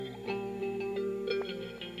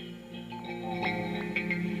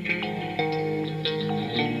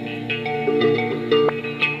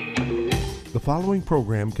following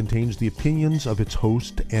program contains the opinions of its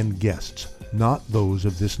host and guests, not those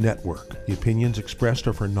of this network. The opinions expressed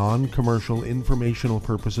are for non-commercial informational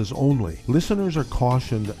purposes only. Listeners are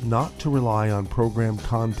cautioned not to rely on program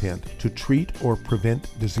content to treat or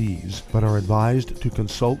prevent disease, but are advised to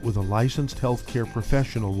consult with a licensed healthcare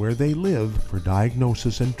professional where they live for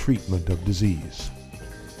diagnosis and treatment of disease.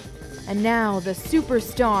 And now, the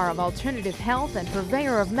superstar of alternative health and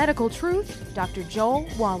purveyor of medical truth, Dr. Joel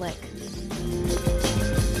Wallach.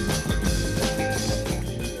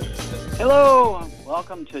 Hello,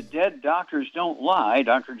 welcome to Dead Doctors Don't Lie.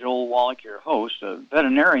 Dr. Joel Wallach, your host, a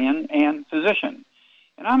veterinarian and physician.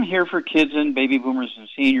 And I'm here for kids and baby boomers and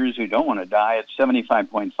seniors who don't want to die at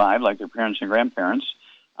 75.5 like their parents and grandparents.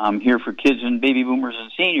 I'm here for kids and baby boomers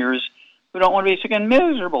and seniors who don't want to be sick and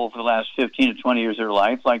miserable for the last 15 to 20 years of their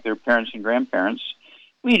life like their parents and grandparents.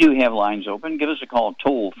 We do have lines open. Give us a call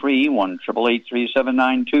toll-free,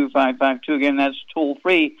 1-888-379-2552. Again, that's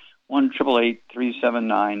toll-free,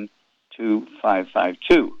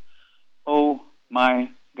 1-888-379-2552. Oh,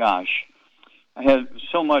 my gosh. I have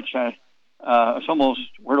so much. It's almost,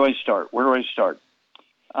 where do I start?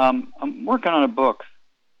 I'm working on a book.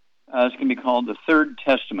 It's going to be called The Third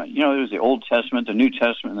Testament. You know, there's the Old Testament, the New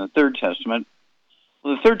Testament, and the Third Testament.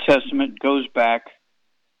 Well, the Third Testament goes back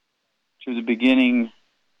to the beginning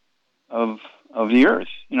of the earth.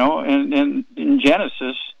 You know, and in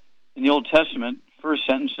Genesis, in the Old Testament, first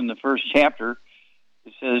sentence in the first chapter,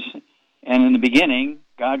 it says, and in the beginning,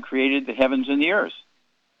 God created the heavens and the earth.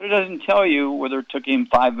 But it doesn't tell you whether it took him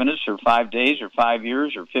 5 minutes or 5 days or 5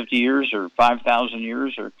 years or 50 years or 5,000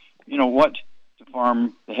 years or, you know, what to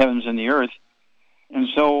form the heavens and the earth. And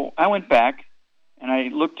so I went back and I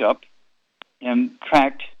looked up and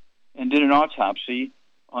tracked and did an autopsy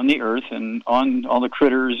on the earth and on all the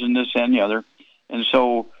critters and this and the other. And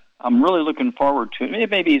so I'm really looking forward to it. It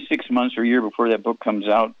may be 6 months or a year before that book comes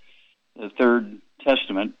out, The Third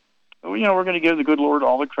Testament. But, you know, we're going to give the good Lord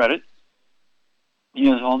all the credit. You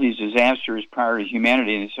know, there's all these disasters prior to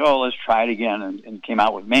humanity, and they say, oh, let's try it again, and came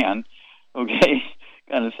out with man, okay,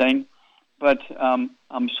 kind of thing. But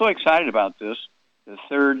I'm so excited about this, the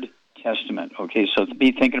Third Testament. Okay, so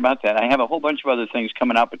be thinking about that. I have a whole bunch of other things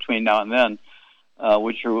coming out between now and then,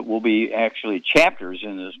 which will be actually chapters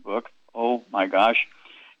in this book. Oh, my gosh.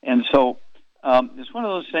 And so it's one of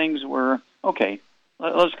those things where, okay,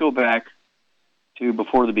 let's go back to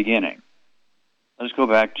before the beginning. Let's go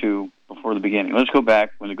back to before the beginning. Let's go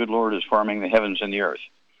back when the good Lord is forming the heavens and the earth.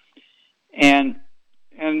 And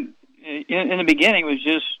in the beginning, it was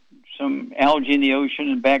just some algae in the ocean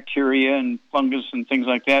and bacteria and fungus and things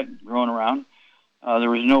like that growing around. There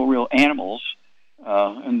was no real animals.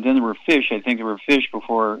 And then there were fish. I think there were fish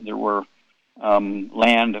before there were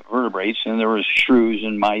land vertebrates. And there was shrews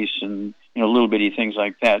and mice and, you know, little bitty things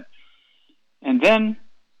like that. And then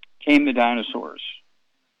came the dinosaurs.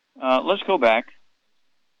 Let's go back.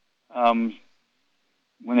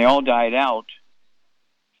 When they all died out,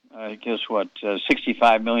 guess what,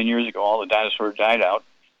 65 million years ago, all the dinosaurs died out.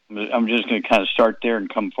 I'm just going to kind of start there and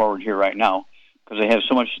come forward here right now because I have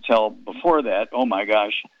so much to tell before that. Oh, my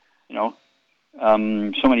gosh, you know,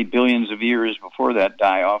 so many billions of years before that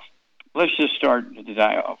die-off. Let's just start at the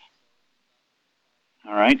die-off.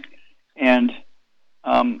 All right? And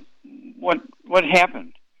what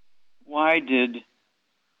happened? Why did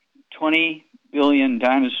 20 billion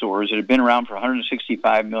dinosaurs that have been around for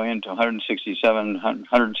 165 million to 167,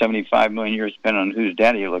 175 million years, depending on whose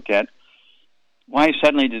data you look at, why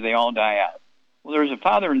suddenly did they all die out? Well, there was a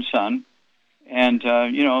father and son, and,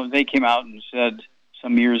 you know, they came out and said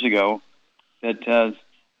some years ago that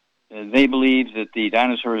they believed that the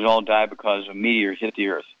dinosaurs all died because a meteor hit the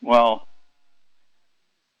earth. Well,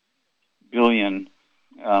 billion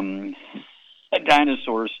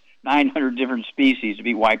dinosaurs, 900 different species to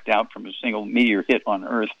be wiped out from a single meteor hit on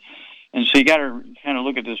Earth. And so you got to kind of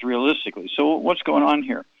look at this realistically. So what's going on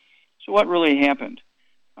here? So what really happened?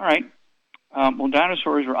 All right. Well,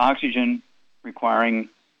 dinosaurs were oxygen-requiring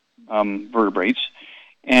vertebrates.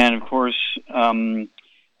 And, of course, the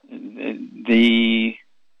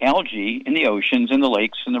algae in the oceans and the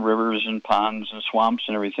lakes and the rivers and ponds and swamps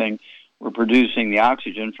and everything were producing the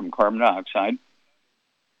oxygen from carbon dioxide.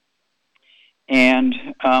 And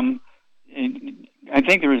I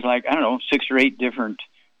think there was 6 or 8 different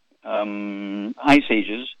ice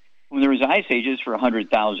ages. When there was ice ages for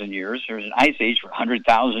 100,000 years, there was an ice age for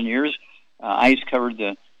 100,000 years. Ice covered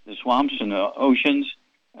the swamps and the oceans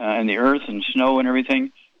and the earth and snow and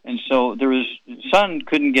everything. And so the sun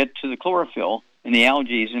couldn't get to the chlorophyll in the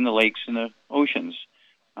algae in the lakes and the oceans.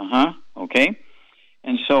 Okay.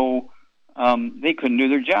 And so they couldn't do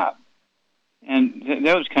their job. And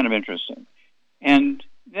that was kind of interesting. And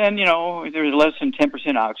then, there's less than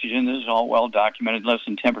 10% oxygen. This is all well documented, less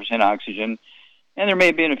than 10% oxygen. And there may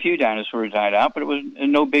have been a few dinosaurs died out, but it was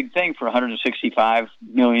no big thing for 165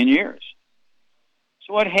 million years.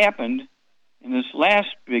 So what happened in this last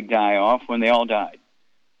big die-off when they all died?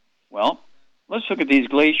 Well, let's look at these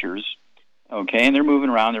glaciers, okay, and they're moving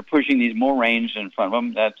around. They're pushing these moraines in front of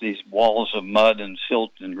them. That's these walls of mud and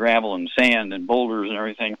silt and gravel and sand and boulders and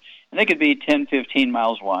everything. And they could be 10, 15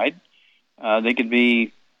 miles wide. They could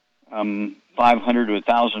be 500 to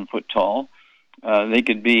 1,000 foot tall. They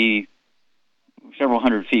could be several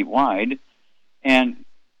hundred feet wide, and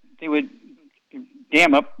they would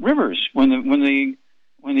dam up rivers when the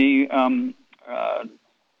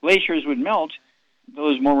glaciers would melt.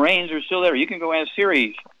 Those moraines are still there. You can go ask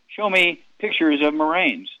Siri, show me pictures of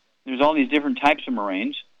moraines. There's all these different types of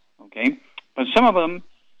moraines, okay? But some of them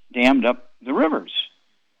dammed up the rivers.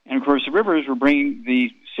 And, of course, the rivers were bringing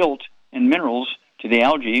the silt and minerals to the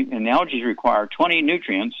algae, and the algae require 20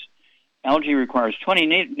 nutrients. Algae requires 20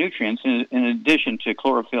 nutrients in addition to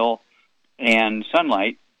chlorophyll and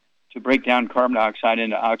sunlight to break down carbon dioxide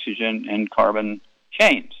into oxygen and carbon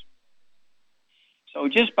chains. So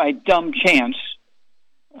just by dumb chance,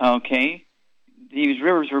 okay, these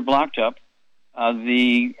rivers were blocked up.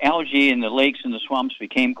 The algae in the lakes and the swamps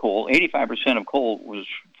became coal. 85% of coal was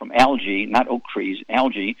from algae, not oak trees,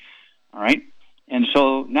 algae, all right? And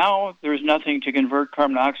so now there's nothing to convert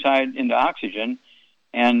carbon dioxide into oxygen,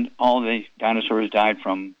 and all the dinosaurs died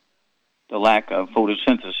from the lack of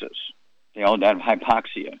photosynthesis. They all died of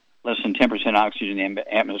hypoxia, less than 10% oxygen in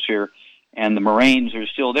the atmosphere, and the moraines are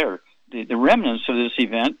still there. The remnants of this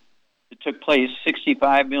event that took place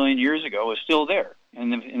 65 million years ago is still there in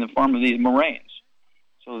the form of these moraines.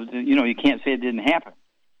 So, you can't say it didn't happen.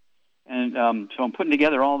 And so I'm putting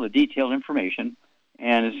together all the detailed information,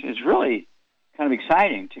 and it's really kind of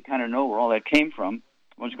exciting to kind of know where all that came from,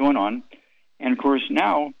 what's going on. And, of course,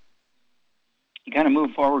 now you kind of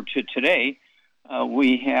move forward to today.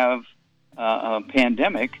 We have a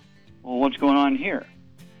pandemic. Well, what's going on here?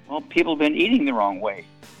 Well, people have been eating the wrong way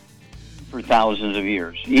for thousands of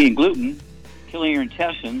years. Eating gluten, killing your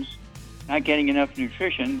intestines, not getting enough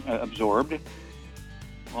nutrition absorbed.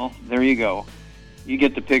 Well, there you go. You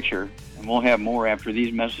get the picture, and we'll have more after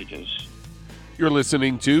these messages. You're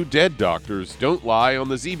listening to Dead Doctors Don't Lie on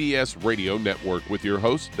the ZBS Radio Network with your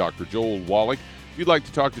host, Dr. Joel Wallach. If you'd like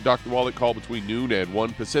to talk to Dr. Wallach, call between noon and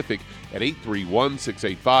 1 Pacific at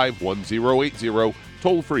 831-685-1080,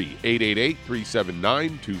 toll free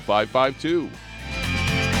 888-379-2552.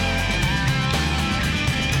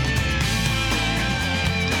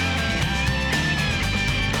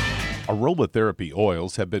 Aromatherapy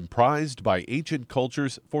oils have been prized by ancient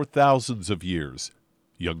cultures for thousands of years.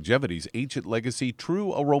 Youngevity's ancient legacy,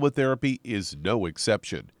 True Aromatherapy, is no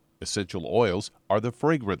exception. Essential oils are the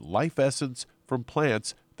fragrant life essence from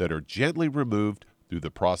plants that are gently removed through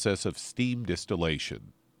the process of steam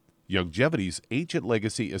distillation. Youngevity's ancient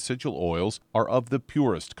legacy essential oils are of the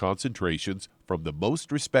purest concentrations from the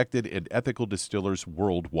most respected and ethical distillers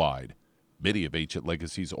worldwide. Many of Ancient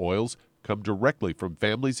Legacy's oils come directly from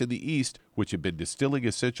families in the East which have been distilling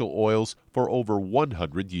essential oils for over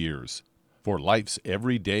 100 years. For life's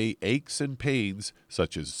everyday aches and pains,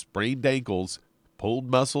 such as sprained ankles, pulled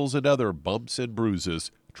muscles, and other bumps and bruises,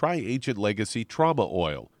 try Ancient Legacy Trauma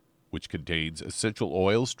Oil, which contains essential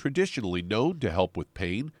oils traditionally known to help with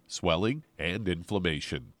pain, swelling, and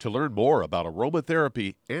inflammation. To learn more about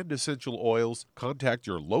aromatherapy and essential oils, contact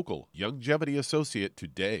your local Youngevity associate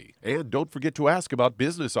today. And don't forget to ask about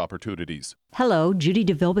business opportunities. Hello, Judy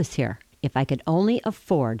DeVilbus here. If I could only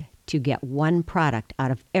afford to get one product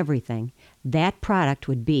out of everything, that product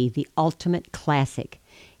would be the Ultimate Classic.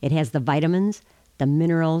 It has the vitamins, the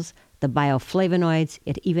minerals, the bioflavonoids.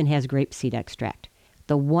 It even has grapeseed extract.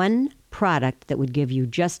 The one product that would give you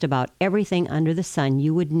just about everything under the sun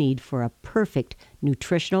you would need for a perfect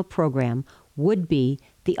nutritional program would be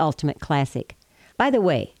the Ultimate Classic. By the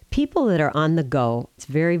way, people that are on the go, it's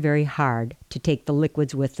very, very hard to take the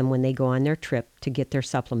liquids with them when they go on their trip to get their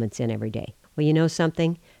supplements in every day. Well, you know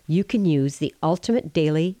something? You can use the Ultimate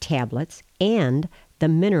Daily tablets and the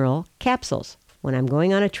mineral capsules. When I'm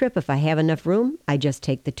going on a trip, if I have enough room, I just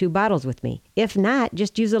take the 2 bottles with me. If not,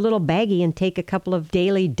 just use a little baggie and take a couple of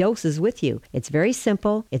daily doses with you. It's very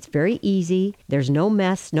simple. It's very easy. There's no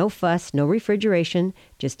mess, no fuss, no refrigeration.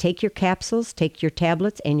 Just take your capsules, take your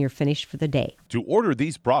tablets, and you're finished for the day. To order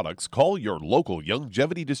these products, call your local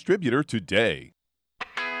Youngevity distributor today.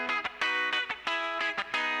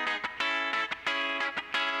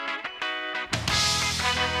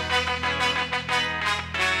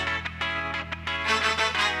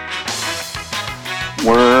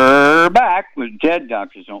 We're back with Dead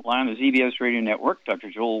Doctors Don't Lie on the ZBS Radio Network.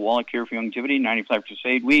 Dr. Joel Wallach here for Longevity, 95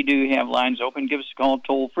 Crusade. We do have lines open. Give us a call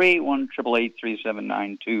toll-free,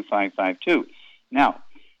 1-888-379-2552. Now,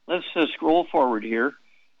 let's scroll forward here,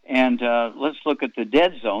 and let's look at the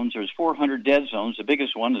dead zones. There's 400 dead zones. The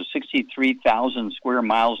biggest one is 63,000 square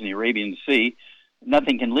miles in the Arabian Sea.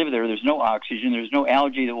 Nothing can live there. There's no oxygen. There's no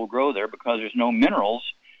algae that will grow there because there's no minerals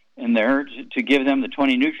in there to give them the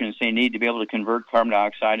 20 nutrients they need to be able to convert carbon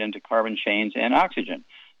dioxide into carbon chains and oxygen.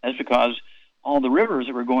 That's because all the rivers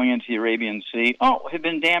that were going into the Arabian Sea have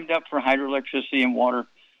been dammed up for hydroelectricity and water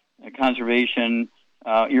conservation,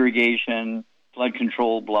 irrigation, flood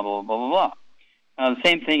control, blah, blah, blah, blah, blah. The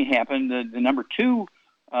same thing happened. The number 2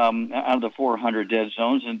 out of the 400 dead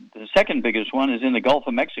zones, and the second biggest one is in the Gulf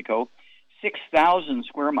of Mexico, 6,000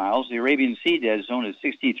 square miles. The Arabian Sea dead zone is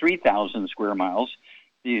 63,000 square miles.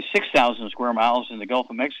 The 6,000 square miles in the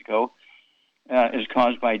Gulf of Mexico is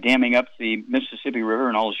caused by damming up the Mississippi River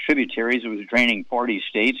and all its tributaries. It was draining 40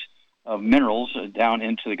 states of minerals down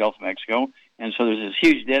into the Gulf of Mexico. And so there's this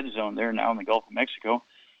huge dead zone there now in the Gulf of Mexico.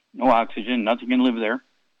 No oxygen, nothing can live there.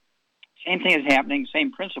 Same thing is happening,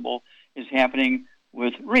 same principle is happening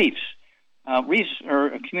with reefs. Reefs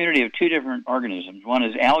are a community of 2 different organisms. One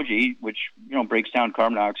is algae, which breaks down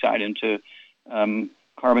carbon dioxide into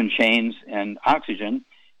carbon chains and oxygen.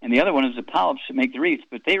 And the other one is the polyps that make the reef,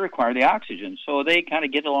 but they require the oxygen. So they kind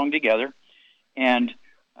of get along together. And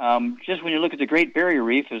just when you look at the Great Barrier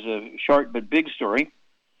Reef as a short but big story,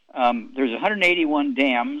 there's 181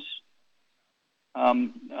 dams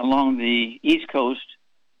along the east coast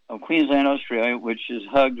of Queensland, Australia, which is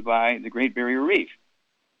hugged by the Great Barrier Reef.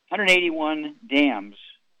 181 dams.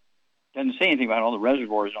 Doesn't say anything about all the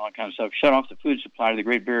reservoirs and all that kind of stuff. Shut off the food supply to the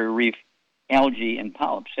Great Barrier Reef, algae and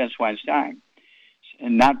polyps. That's why it's dying.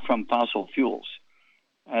 And not from fossil fuels.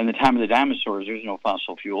 In the time of the dinosaurs, there's no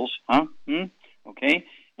fossil fuels. Okay.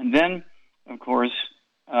 And then, of course,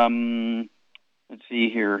 let's see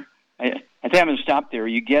here. I think I'm going to stop there.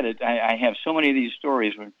 You get it. I have so many of these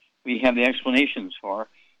stories where we have the explanations for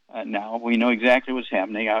now. We know exactly what's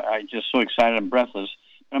happening. I'm just so excited. I'm breathless.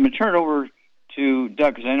 But I'm going to turn it over to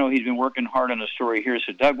Doug, because I know he's been working hard on a story here.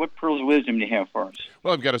 So, Doug, what pearls of wisdom do you have for us?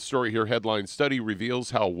 Well, I've got a story here. Headline: Study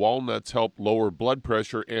reveals how walnuts help lower blood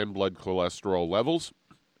pressure and blood cholesterol levels.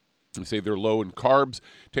 They say they're low in carbs,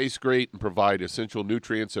 taste great, and provide essential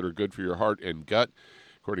nutrients that are good for your heart and gut.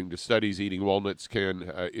 According to studies, eating walnuts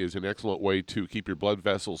is an excellent way to keep your blood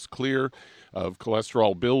vessels clear of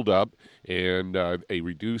cholesterol buildup, and a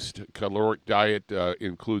reduced caloric diet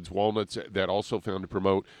includes walnuts that also found to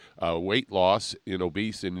promote weight loss in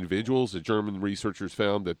obese individuals. The German researchers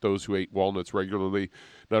found that those who ate walnuts regularly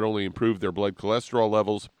not only improved their blood cholesterol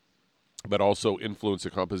levels, but also influence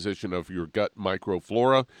the composition of your gut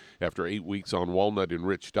microflora. After 8 weeks on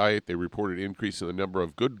walnut-enriched diet, they reported an increase in the number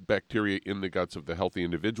of good bacteria in the guts of the healthy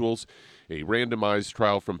individuals. A randomized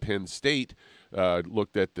trial from Penn State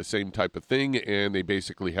looked at the same type of thing, and they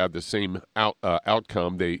basically had the same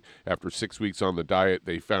outcome. After 6 weeks on the diet,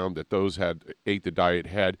 they found that those ate the diet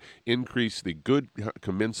had increased the good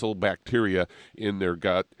commensal bacteria in their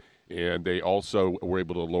gut, and they also were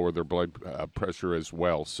able to lower their blood pressure as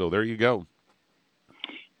well. So there you go.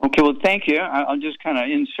 Okay, well, thank you. I'll just kind of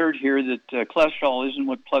insert here that cholesterol isn't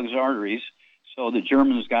what plugs arteries, so the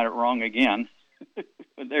Germans got it wrong again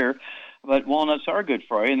there. But walnuts are good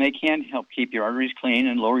for you, and they can help keep your arteries clean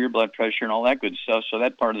and lower your blood pressure and all that good stuff, so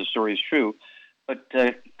that part of the story is true. But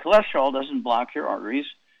cholesterol doesn't block your arteries.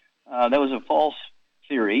 That was a false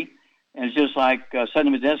theory. And it's just like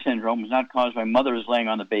sudden death syndrome was not caused by mothers laying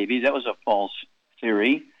on the baby. That was a false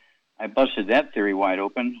theory. I busted that theory wide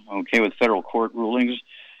open, okay, with federal court rulings.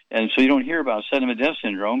 And so you don't hear about sudden death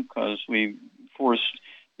syndrome because we forced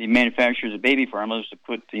the manufacturers of baby formulas to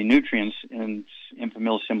put the nutrients in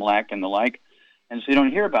Enfamil, Similac, and the like. And so you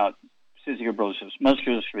don't hear about cystic fibrosis,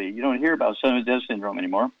 muscular dystrophy. You don't hear about sudden death syndrome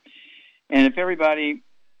anymore. And if everybody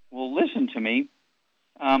will listen to me,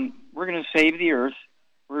 we're going to save the earth.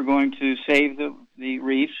 We're going to save the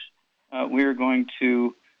reefs. We're going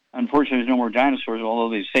to, unfortunately, there's no more dinosaurs, although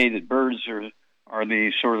they say that birds are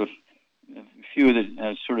the sort of few of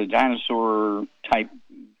the sort of dinosaur-type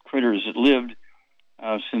critters that lived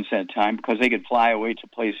since that time, because they could fly away to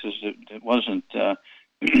places that wasn't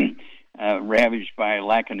ravaged by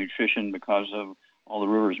lack of nutrition because of all the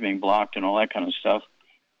rivers being blocked and all that kind of stuff.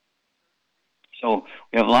 So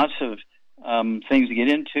we have lots of things to get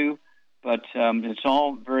into. But it's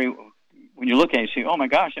all very, when you look at it, you say, oh, my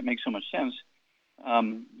gosh, that makes so much sense.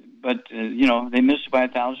 But they missed it by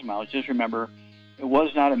 1,000 miles. Just remember, it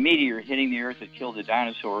was not a meteor hitting the Earth that killed the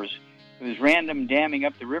dinosaurs. It was random damming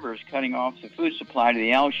up the rivers, cutting off the food supply to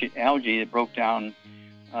the algae that broke down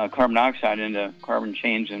carbon dioxide into carbon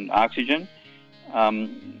chains and oxygen.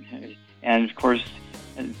 And, of course,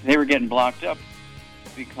 they were getting blocked up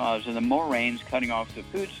because of the moraines cutting off the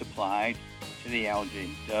food supply to the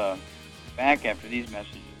algae. Back after these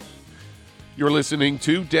messages. You're listening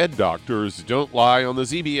to Dead Doctors Don't Lie on the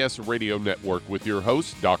ZBS Radio Network with your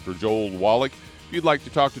host, Dr. Joel Wallach. If you'd like to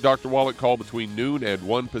talk to Dr. Wallach, call between noon and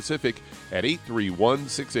 1 Pacific at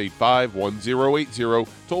 831-685-1080,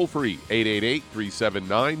 toll free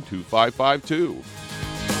 888-379-2552.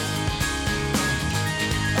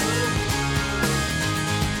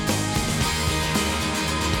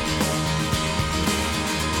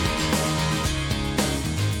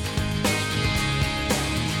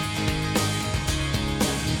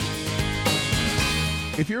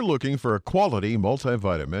 If you're looking for a quality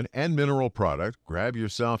multivitamin and mineral product, grab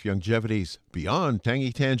yourself Youngevity's Beyond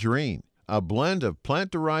Tangy Tangerine, a blend of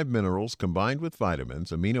plant-derived minerals combined with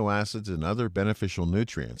vitamins, amino acids, and other beneficial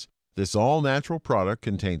nutrients. This all-natural product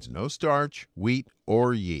contains no starch, wheat,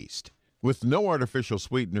 or yeast, with no artificial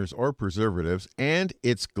sweeteners or preservatives, and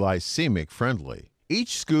it's glycemic friendly.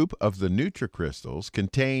 Each scoop of the NutriCrystals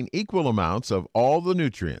contain equal amounts of all the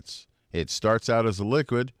nutrients. It starts out as a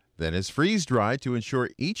liquid, then is freeze-dried to ensure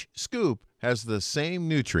each scoop has the same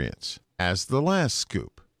nutrients as the last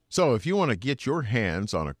scoop. So if you want to get your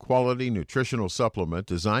hands on a quality nutritional supplement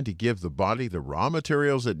designed to give the body the raw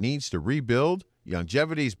materials it needs to rebuild,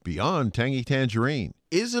 Youngevity's Beyond Tangy Tangerine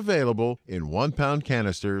is available in 1-pound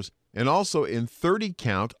canisters and also in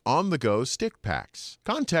 30-count on-the-go stick packs.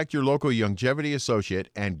 Contact your local Youngevity associate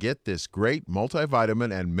and get this great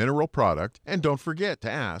multivitamin and mineral product. And don't forget to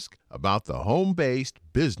ask about the home-based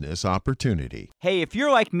business opportunity. Hey, if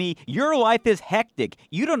you're like me, your life is hectic.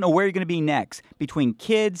 You don't know where you're going to be next. Between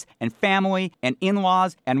kids and family and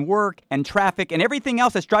in-laws and work and traffic and everything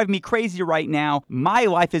else that's driving me crazy right now, my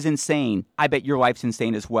life is insane. I bet your life's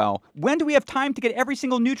insane as well. When do we have time to get every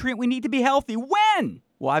single nutrient we need to be healthy? When?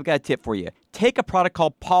 Well, I've got a tip for you. Take a product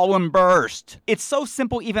called Pollen Burst. It's so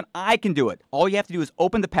simple, even I can do it. All you have to do is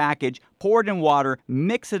open the package, pour it in water,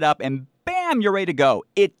 mix it up, and bam, you're ready to go.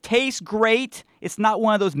 It tastes great. It's not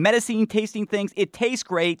one of those medicine-tasting things. It tastes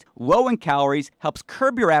great, low in calories, helps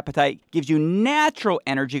curb your appetite, gives you natural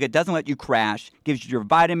energy that doesn't let you crash, gives you your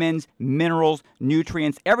vitamins, minerals,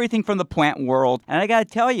 nutrients, everything from the plant world. And I got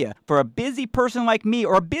to tell you, for a busy person like me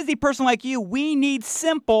or a busy person like you, we need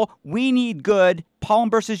simple, we need good. Pollen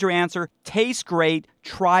Burst is your answer. Tastes great.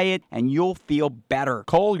 Try it, and you'll feel better.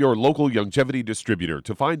 Call your local Youngevity distributor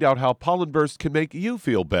to find out how Pollen Burst can make you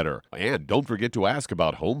feel better. And don't forget to ask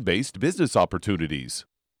about home-based business opportunities.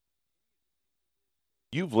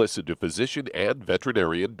 You've listened to physician and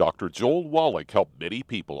veterinarian Dr. Joel Wallach help many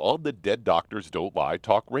people on the Dead Doctors Don't Lie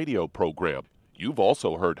talk radio program. You've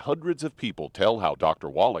also heard hundreds of people tell how Dr.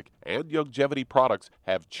 Wallach and Youngevity products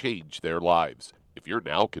have changed their lives. If you're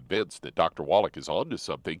now convinced that Dr. Wallach is onto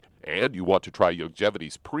something and you want to try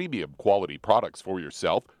Youngevity's premium quality products for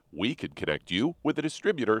yourself, we can connect you with a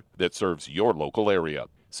distributor that serves your local area.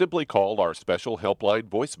 Simply call our special helpline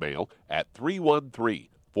voicemail at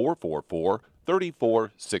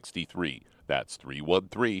 313-444-3463. That's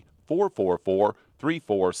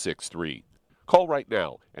 313-444-3463. Call right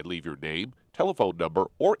now and leave your name, telephone number,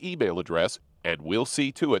 or email address, and we'll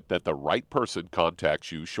see to it that the right person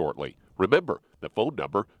contacts you shortly. Remember, the phone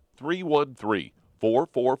number,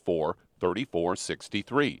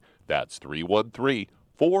 313-444-3463. That's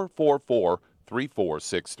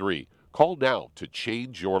 313-444-3463. Call now to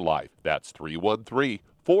change your life. That's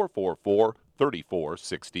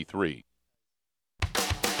 313-444-3463.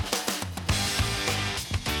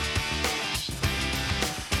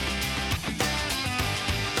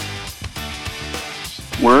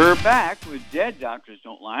 We're back with Dead Doctors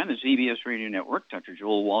Don't Lie on the ZBS Radio Network. Dr.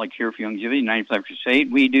 Joel Wallach here for Youngevity, 95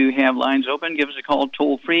 Crusade. We do have lines open. Give us a call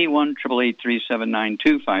toll-free,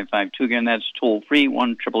 1-888-379-2552. Again, that's toll-free,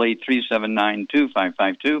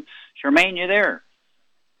 1-888-379-2552. Charmaine, you there?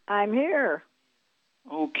 I'm here.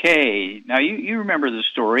 Okay. Now, you remember the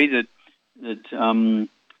story that when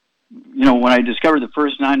I discovered the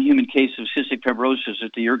first non-human case of cystic fibrosis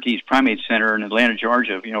at the Yerkes Primate Center in Atlanta,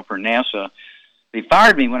 Georgia, for NASA, they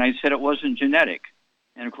fired me when I said it wasn't genetic.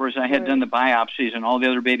 And, of course, I had done the biopsies and all the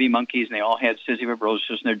other baby monkeys, and they all had cystic fibrosis.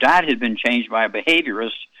 And their diet had been changed by a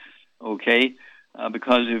behaviorist,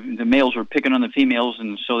 because the males were picking on the females,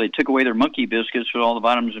 and so they took away their monkey biscuits with all the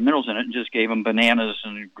vitamins and minerals in it and just gave them bananas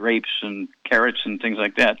and grapes and carrots and things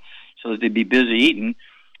like that so that they'd be busy eating.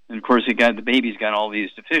 And, of course, the babies got all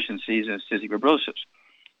these deficiencies and cystic fibrosis.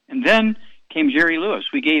 And then came Jerry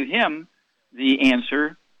Lewis. We gave him the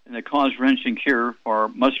answer and the cause-wrenching cure for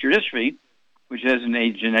muscular dystrophy, which isn't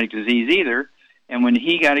a genetic disease either. And when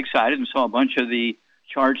he got excited and saw a bunch of the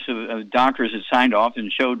charts of doctors that signed off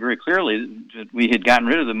and showed very clearly that we had gotten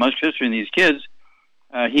rid of the muscular dystrophy in these kids,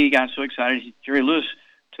 he got so excited. Jerry Lewis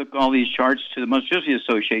took all these charts to the Muscular Dystrophy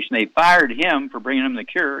Association. They fired him for bringing them the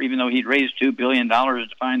cure, even though he'd raised $2 billion to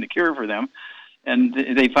find the cure for them. And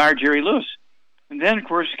they fired Jerry Lewis. And then, of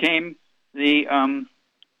course, came the,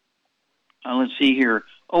 let's see here,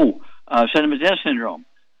 sudden death syndrome.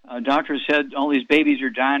 Doctors said all these babies are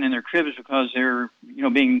dying in their cribs because they're,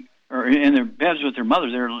 being, or in their beds with their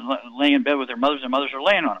mothers. They're laying in bed with their mothers, and mothers are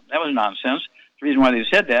laying on them. That was nonsense. The reason why they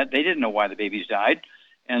said that, they didn't know why the babies died.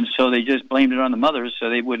 And so they just blamed it on the mothers so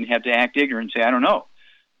they wouldn't have to act ignorant and say, I don't know.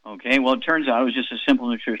 Okay, well, it turns out it was just a simple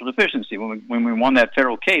nutritional deficiency. When we won that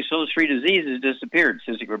federal case, those three diseases disappeared: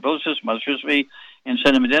 cystic fibrosis, muscular dystrophy, and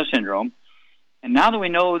sudden death syndrome. And now that we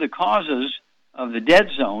know the causes of the dead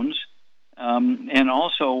zones, and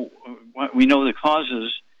also we know the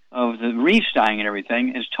causes of the reefs dying and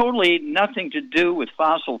everything, is totally nothing to do with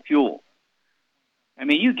fossil fuel. I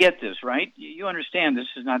mean, you get this, right? You understand this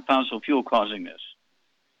is not fossil fuel causing this.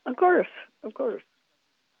 Of course.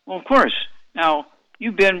 Well, of course. Now,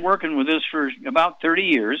 you've been working with this for about 30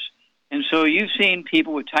 years, and so you've seen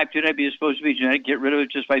people with type 2 diabetes supposed to be genetic get rid of it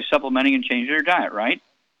just by supplementing and changing their diet, right?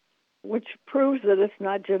 Which proves that it's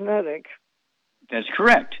not genetic. That's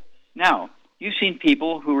correct. Now, you've seen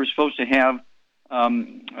people who were supposed to have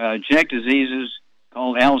genetic diseases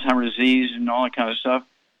called Alzheimer's disease and all that kind of stuff,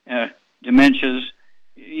 dementias.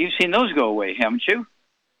 You've seen those go away, haven't you?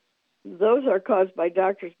 Those are caused by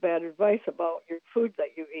doctors' bad advice about your food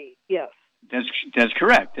that you eat, yes. That's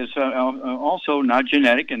correct. It's also not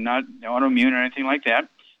genetic and not autoimmune or anything like that.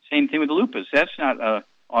 Same thing with lupus. That's not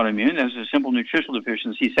autoimmune. That's a simple nutritional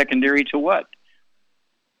deficiency secondary to what?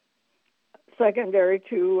 Secondary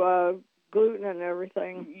to gluten and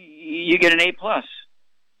everything. You get an A+.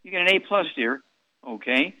 You get an A+, dear.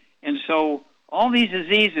 Okay? And so all these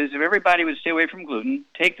diseases, if everybody would stay away from gluten,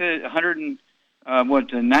 take the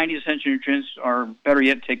 90 essential nutrients, or better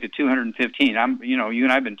yet, take the 215. You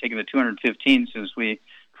and I have been taking the 215 since we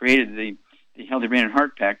created the Healthy Brain and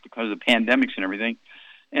Heart Pack because of the pandemics and everything.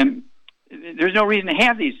 And there's no reason to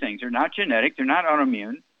have these things. They're not genetic, they're not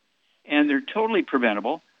autoimmune, and they're totally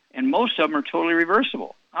preventable, and most of them are totally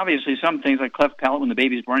reversible. Obviously, some things like cleft palate when the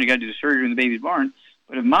baby's born, you got to do surgery when the baby's born.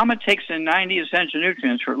 But if mama takes the 90 essential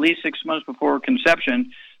nutrients for at least 6 months before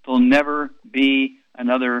conception, there'll never be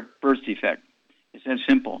another birth defect. It's that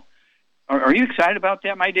simple. Are you excited about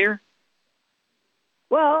that, my dear?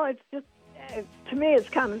 Well, it's just, to me, it's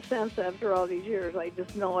common sense after all these years. I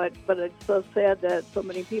just know it, but it's so sad that so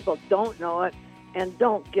many people don't know it and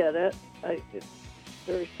don't get it. It's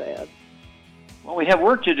very sad. Well, we have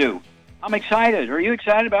work to do. I'm excited. Are you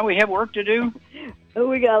excited about we have work to do?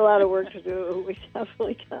 We got a lot of work to do. We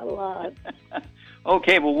definitely got a lot.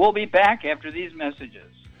 Okay, well, we'll be back after these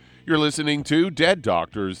messages. You're listening to Dead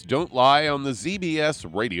Doctors Don't Lie on the ZBS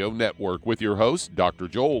Radio Network with your host, Dr.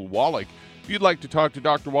 Joel Wallach. If you'd like to talk to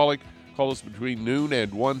Dr. Wallach, call us between noon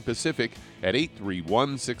and 1 Pacific at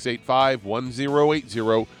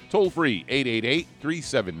 831-685-1080, toll free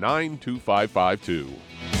 888-379-2552.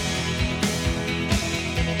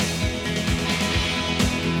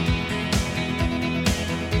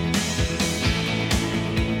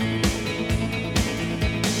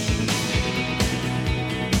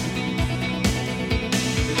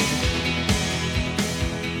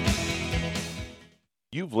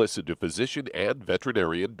 You've listened to physician and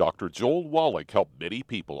veterinarian Dr. Joel Wallach help many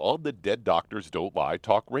people on the Dead Doctors Don't Lie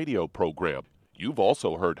talk radio program. You've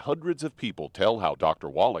also heard hundreds of people tell how Dr.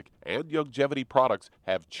 Wallach and Youngevity products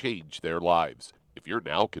have changed their lives. If you're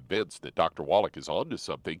now convinced that Dr. Wallach is onto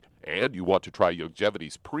something and you want to try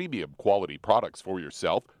Youngevity's premium quality products for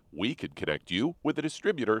yourself, we can connect you with a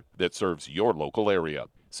distributor that serves your local area.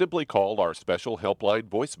 Simply call our special helpline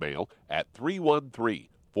voicemail at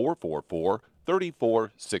 313-444-3463.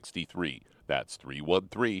 That's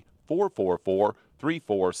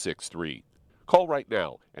 313-444-3463. Call right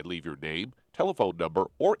now and leave your name, telephone number,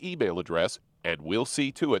 or email address, and we'll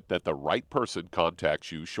see to it that the right person contacts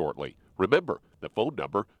you shortly. Remember, the phone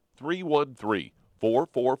number,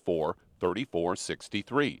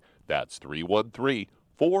 313-444-3463. That's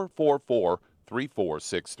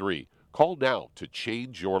 313-444-3463. Call now to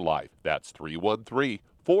change your life. That's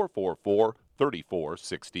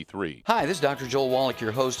 313-444-3463. Hi, this is Dr. Joel Wallach,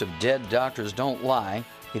 your host of Dead Doctors Don't Lie.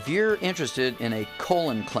 If you're interested in a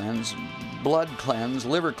colon cleanse, blood cleanse,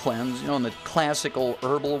 liver cleanse, in the classical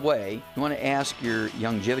herbal way, you want to ask your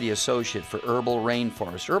Youngevity associate for Herbal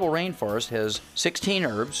Rainforest. Herbal Rainforest has 16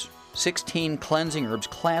 herbs, 16 cleansing herbs,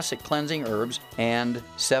 classic cleansing herbs, and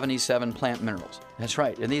 77 plant minerals. That's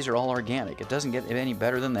right, and these are all organic. It doesn't get any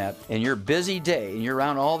better than that. In your busy day, and you're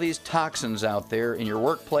around all these toxins out there in your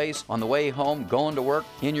workplace, on the way home, going to work,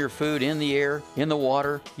 in your food, in the air, in the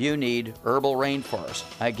water, you need Herbal Rainforest.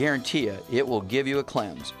 I guarantee you, it will give you a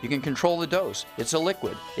cleanse. You can control the dose. It's a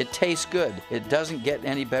liquid. It tastes good. It doesn't get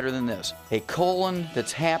any better than this. A colon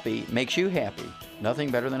that's happy makes you happy.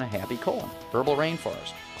 Nothing better than a happy colon. Herbal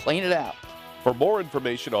Rainforest. Clean it out. For more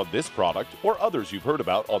information on this product or others you've heard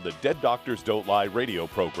about on the Dead Doctors Don't Lie radio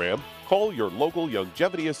program, call your local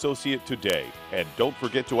Youngevity associate today. And don't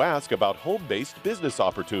forget to ask about home-based business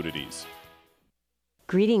opportunities.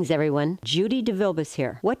 Greetings, everyone. Judy DeVilbus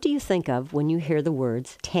here. What do you think of when you hear the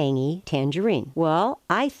words tangy tangerine? Well,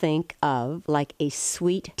 I think of like a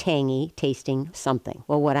sweet, tangy tasting something.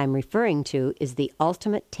 Well, what I'm referring to is the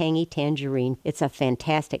Ultimate Tangy Tangerine. It's a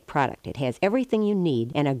fantastic product. It has everything you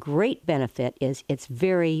need, and a great benefit is it's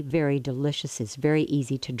very, very delicious. It's very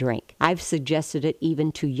easy to drink. I've suggested it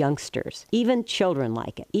even to youngsters. Even children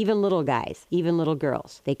like it. Even little guys. Even little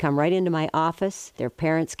girls. They come right into my office. Their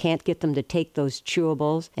parents can't get them to take those chewable,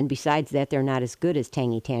 and besides that, they're not as good as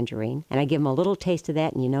Tangy Tangerine. And I give them a little taste of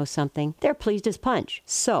that, and you know something? They're pleased as punch.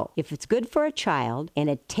 So, if it's good for a child and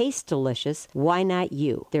it tastes delicious, why not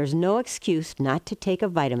you? There's no excuse not to take a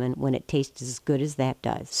vitamin when it tastes as good as that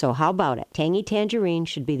does. So how about it? Tangy Tangerine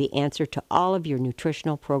should be the answer to all of your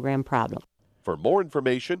nutritional program problems. For more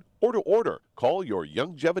information or to order, call your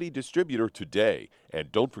Youngevity distributor today.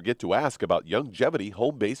 And don't forget to ask about Youngevity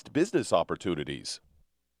home-based business opportunities.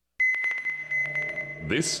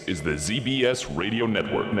 This is the ZBS Radio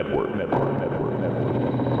Network.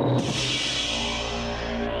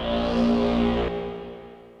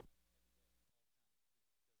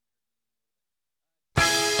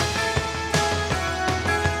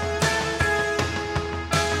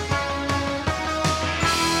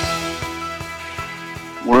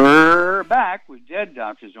 We're back with Dead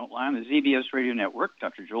Doctors Don't Lie on the ZBS Radio Network.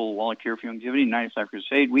 Dr. Joel Wallach here for Youngevity, 95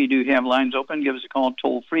 Crusade. We do have lines open. Give us a call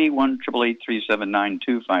toll-free,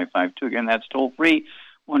 1-888-379-2552. Again, that's toll-free,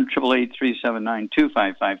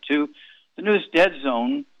 1-888-379-2552. The newest dead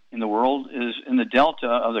zone in the world is in the delta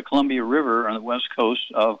of the Columbia River on the west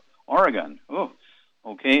coast of Oregon. Oh,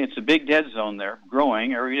 okay, it's a big dead zone there,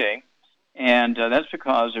 growing every day. And that's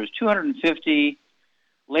because there's 250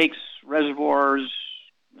 lakes, reservoirs,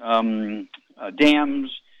 dams,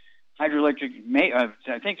 hydroelectric,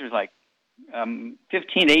 I think there's like 15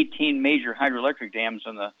 to 18 major hydroelectric dams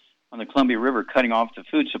on the Columbia River cutting off the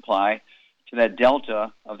food supply to that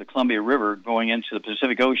delta of the Columbia River going into the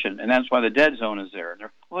Pacific Ocean, and that's why the dead zone is there.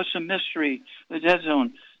 What's the mystery? The dead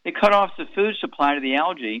zone. They cut off the food supply to the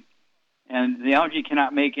algae, and the algae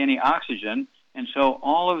cannot make any oxygen, and so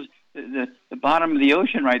all of the bottom of the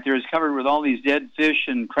ocean right there is covered with all these dead fish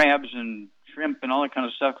and crabs and shrimp and all that kind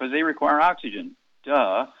of stuff because they require oxygen.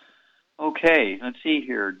 Duh. Okay, let's see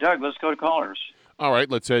here. Doug, let's go to callers. All right,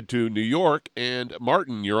 let's head to New York. And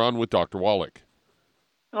Martin, you're on with Dr. Wallach.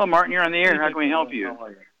 Hello, Martin. You're on the air. How can we help you? How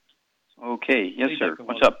are you? Okay. Yes, sir.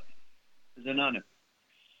 What's up? It's an honor.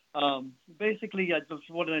 Basically, I just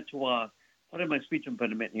wanted to put in my speech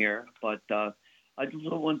impediment here, but I just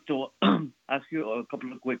want to ask you a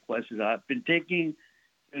couple of quick questions. I've been taking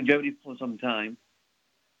Youngevity for some time,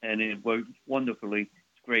 and it works wonderfully.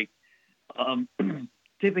 It's great.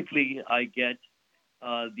 Typically, I get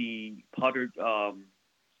the powdered,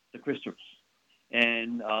 the crystals,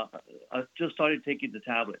 and I just started taking the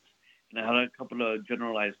tablets. And I had a couple of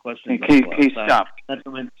generalized questions. Okay, stop.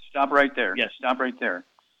 Stop right there. Yes. Stop right there.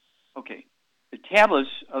 Okay. The tablets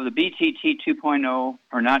of the BTT 2.0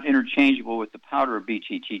 are not interchangeable with the powder of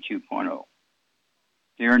BTT 2.0.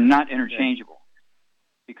 They are not interchangeable.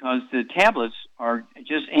 Because the tablets are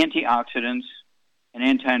just antioxidants and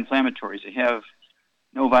anti-inflammatories. They have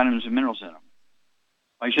no vitamins and minerals in them.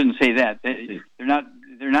 I shouldn't say that.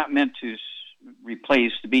 They're not meant to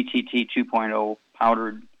replace the BTT 2.0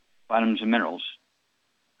 powdered vitamins and minerals.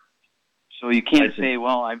 So you can't say,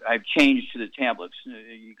 well, I've changed to the tablets.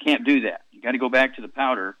 You can't do that. You got to go back to the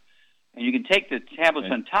powder. And you can take the tablets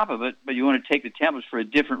on top of it, but you want to take the tablets for a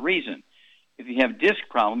different reason. If you have disc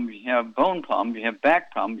problems, you have bone problems, you have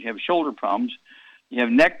back problems, you have shoulder problems, you have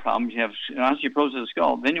neck problems, you have osteoporosis of the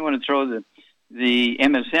skull, then you want to throw the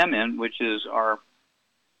MSM in, which is our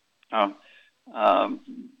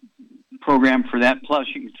program for that. Plus,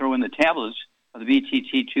 you can throw in the tablets of the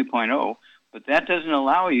BTT 2.0, but that doesn't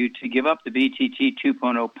allow you to give up the BTT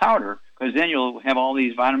 2.0 powder because then you'll have all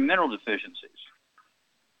these vitamin mineral deficiencies.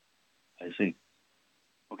 I see.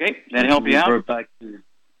 Okay, that help you out? Back to...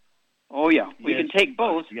 Oh yeah, we can take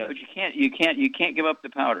both, but you can't give up the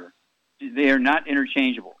powder. they are not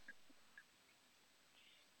interchangeable.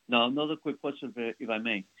 Now, another quick question, if I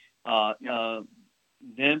may.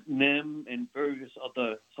 NEM and various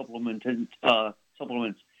other supplements.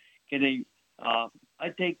 Can they? I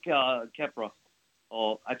take Keppra,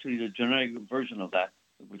 or actually the generic version of that,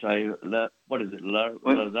 which what is it?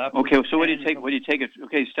 Okay, so what do you take? What do you take it?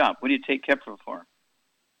 Okay, stop. What do you take Keppra for?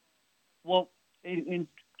 Well, in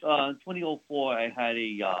 2004, I had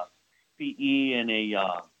a PE and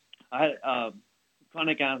I had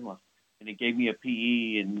chronic asthma, and it gave me a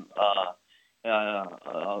PE and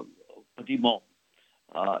Padimol.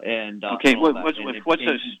 Okay, what's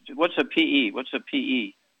a PE? What's a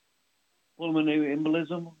PE? Pulmonary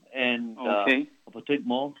embolism and Petit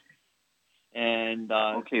Mal. And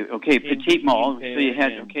Petit Mal. So you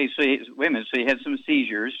had wait a minute. So you had some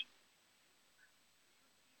seizures.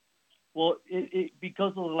 Well, because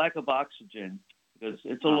of the lack of oxygen, because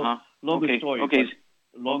it's a longer story.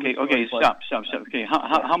 Stop. Okay,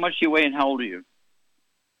 how much do you weigh and how old are you?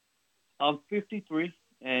 I'm 53,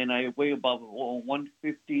 and I weigh about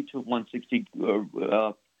 150 to 160, more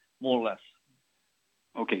or less.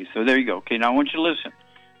 Okay, so there you go. Okay, now I want you to listen.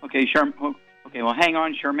 Okay, okay, well, hang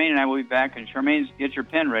on. Charmaine and I will be back, and Charmaine, get your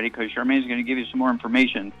pen ready because Charmaine's going to give you some more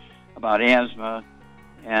information about asthma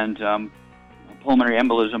and pulmonary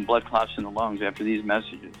embolism, blood clots in the lungs after these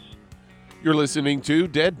messages. You're listening to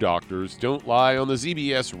Dead Doctors Don't Lie on the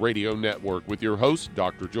ZBS Radio Network with your host,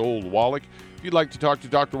 Dr. Joel Wallach. If you'd like to talk to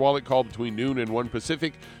Dr. Wallach, call between noon and 1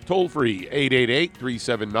 Pacific, toll free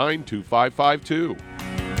 888-379-2552.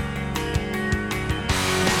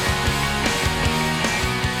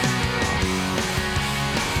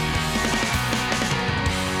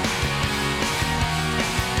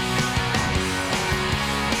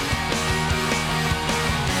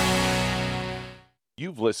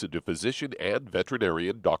 You've listened to physician and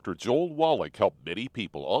veterinarian Dr. Joel Wallach help many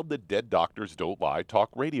people on the Dead Doctors Don't Lie talk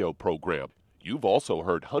radio program. You've also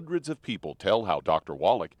heard hundreds of people tell how Dr.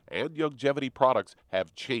 Wallach and Youngevity products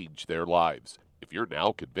have changed their lives. If you're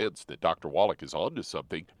now convinced that Dr. Wallach is onto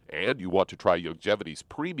something and you want to try Youngevity's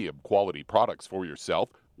premium quality products for yourself,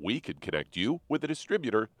 we can connect you with a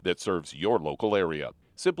distributor that serves your local area.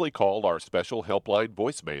 Simply call our special helpline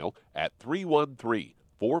voicemail at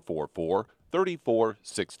 313-444-3463.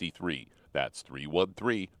 That's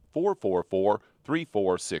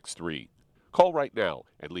 313-444-3463. Call right now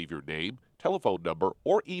and leave your name, telephone number,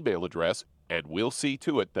 or email address, and we'll see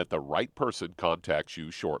to it that the right person contacts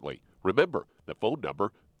you shortly. Remember, the phone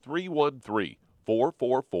number,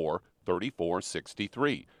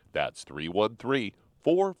 313-444-3463. That's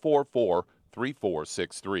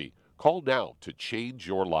 313-444-3463. Call now to change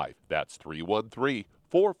your life. That's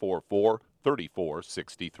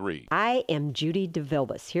 313-444-3463. I am Judy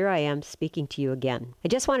DeVilbus. Here I am speaking to you again. I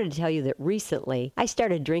just wanted to tell you that recently I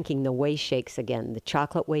started drinking the Whey Shakes again, the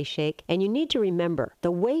chocolate Whey Shake. And you need to remember, the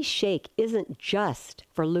Whey Shake isn't just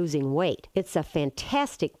for losing weight. It's a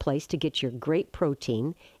fantastic place to get your great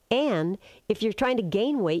protein. And if you're trying to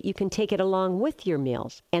gain weight, you can take it along with your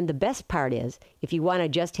meals. And the best part is, if you want to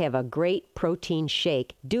just have a great protein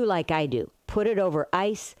shake, do like I do. Put it over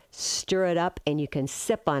ice, stir it up, and you can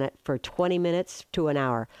sip on it for 20 minutes to an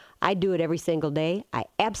hour. I do it every single day. I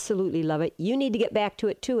absolutely love it. You need to get back to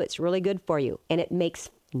it too. It's really good for you. And it makes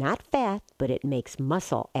not fat, but it makes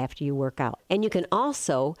muscle after you work out. And you can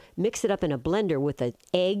also mix it up in a blender with an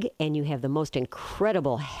egg, and you have the most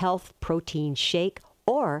incredible health protein shake.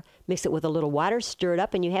 Or mix it with a little water, stir it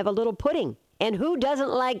up, and you have a little pudding. And who doesn't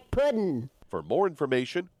like pudding? For more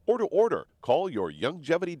information or to order, call your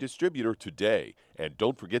Youngevity distributor today. And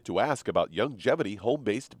don't forget to ask about Youngevity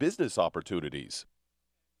home-based business opportunities.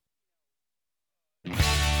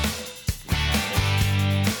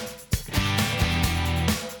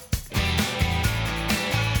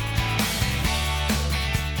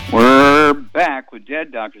 We're back with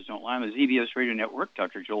Dead Doctors Don't Lie on the ZBS Radio Network.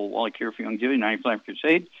 Dr. Joel Wallach here for Youngevity 95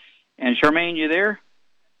 Crusade. And Charmaine, you there?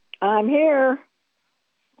 I'm here.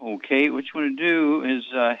 Okay, what you want to do is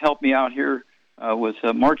help me out here with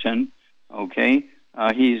Martin. Okay,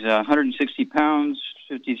 he's 160 pounds,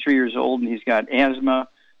 53 years old, and he's got asthma,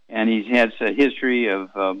 and he's had a history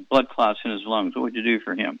of blood clots in his lungs. What would you do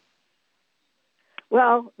for him?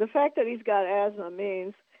 Well, the fact that he's got asthma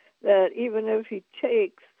means that even if he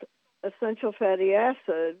takes essential fatty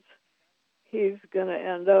acids, he's going to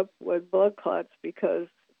end up with blood clots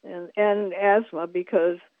and asthma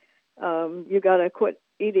because you got to quit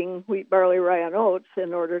eating wheat, barley, rye, and oats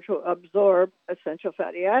in order to absorb essential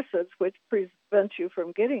fatty acids, which prevents you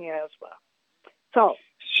from getting asthma. So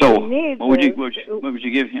what would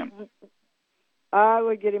you give him? I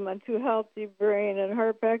would get him on 2 Healthy Brain and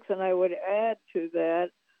Herpex, and I would add to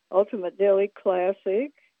that Ultimate Daily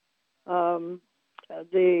Classic, the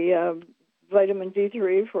vitamin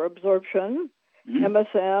D3 for absorption,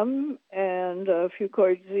 MSM, and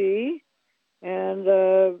Fucoid Z, and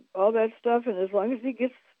all that stuff. And as long as he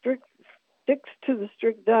sticks to the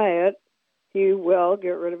strict diet, he will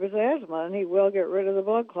get rid of his asthma, and he will get rid of the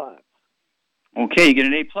blood clots. Okay, you get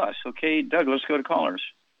an A+. Okay, Doug, let's go to callers.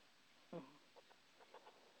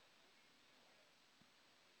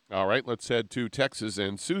 All right, let's head to Texas.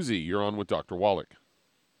 And Susie, you're on with Dr. Wallach.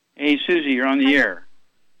 Hey, Susie, you're on the air.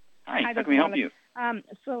 Hi, how Dr. can we help you?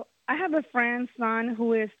 So I have a friend's son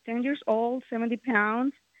who is 10 years old, 70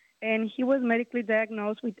 pounds, and he was medically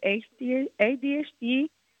diagnosed with ADHD.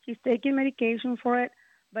 He's taking medication for it,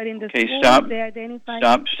 but in the school they identified...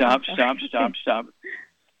 Stop.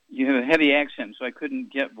 You have a heavy accent, so I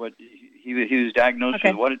couldn't get what he was diagnosed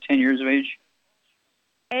with. What at 10 years of age?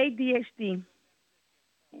 ADHD.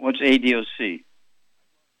 What's ADOC?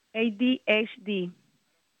 ADHD.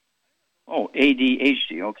 Oh,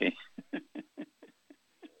 ADHD. Okay.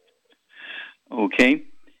 Okay.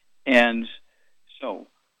 And so,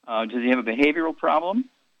 does he have a behavioral problem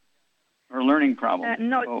or a learning problem?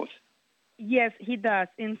 No. Both. Yes, he does.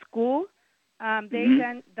 In school, they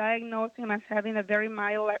can diagnose him as having a very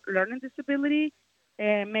mild learning disability.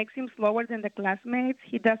 Makes him slower than the classmates.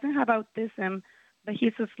 He doesn't have autism, but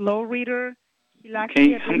he's a slow reader. He lacks do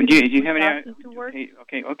you have any?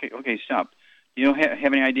 Okay. Stop. Do you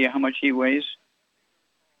have any idea how much he weighs?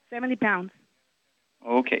 70 pounds.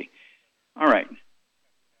 Okay. All right.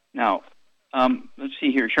 Now, let's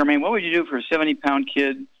see here. Charmaine, what would you do for a 70-pound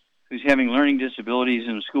kid who's having learning disabilities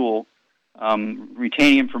in school,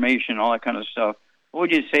 retaining information, all that kind of stuff? What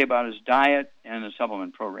would you say about his diet and the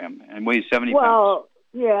supplement program, and weighs 70 pounds? Well,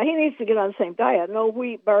 yeah, he needs to get on the same diet. No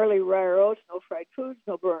wheat, barley, rye oats, no fried foods,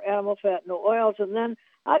 no burnt animal fat, no oils. And then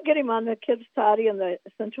I'd get him on the Kids Toddy and the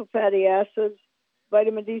essential fatty acids,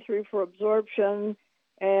 vitamin D3 for absorption,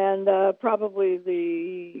 and probably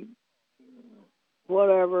the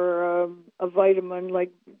a vitamin,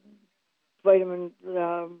 like vitamin,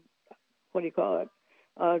 what do you call it?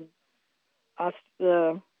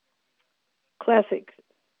 The classic.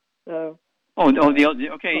 The Ultimate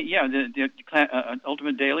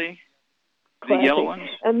Daily, classic. The yellow ones.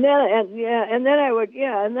 And then I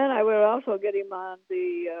would also get him on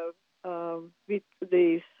the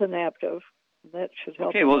Synaptive. That should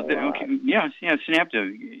help.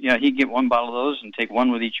 Synaptive. Yeah, he'd get one bottle of those and take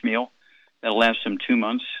one with each meal. That'll last him 2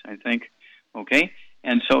 months, I think. Okay.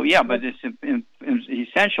 And so, but it's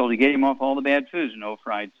essential to get him off all the bad foods. No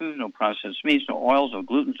fried foods, no processed meats, no oils, no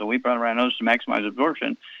gluten, no wheat, brown rhinos to maximize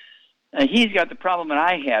absorption. He's got the problem that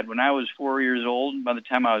I had when I was 4 years old. By the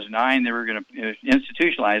time I was 9, they were going to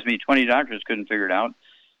institutionalize me. 20 doctors couldn't figure it out.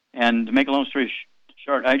 And to make a long story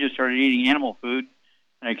short, I just started eating animal food,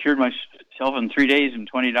 and I cured myself in 3 days, and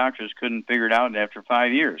 20 doctors couldn't figure it out after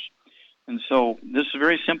 5 years. And so this is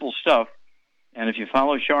very simple stuff. And if you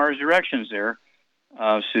follow Shar's directions there,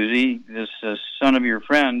 Susie, this son of your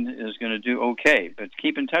friend is going to do okay. But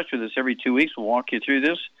keep in touch with us every 2 weeks. We'll walk you through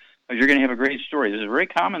this, because you're going to have a great story. This is a very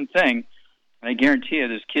common thing, and I guarantee you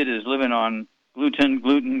this kid is living on gluten,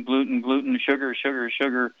 sugar,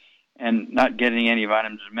 and not getting any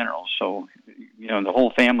vitamins and minerals. So, the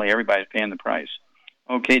whole family, everybody's paying the price.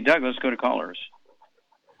 Okay, Doug, let's go to callers.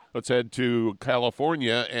 Let's head to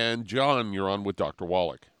California, and John, you're on with Dr.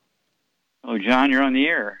 Wallach. Oh, John, you're on the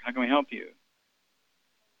air. How can we help you?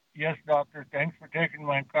 Yes, doctor. Thanks for taking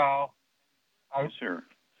my call. Sir.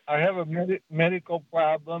 I have a medical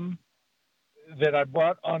problem that I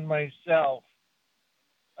brought on myself.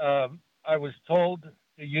 I was told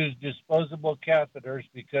to use disposable catheters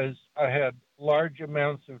because I had large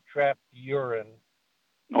amounts of trapped urine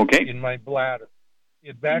in my bladder.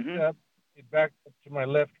 It backed up to my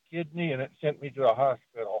left kidney, and it sent me to a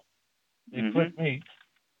hospital. They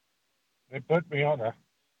put me on a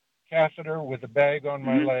catheter with a bag on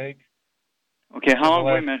my leg. Okay, how long?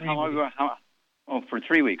 Wait a minute. How long ago? For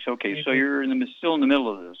 3 weeks. Okay, so you're still in the middle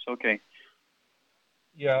of this. Okay.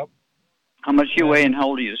 Yeah. How much do you weigh, and how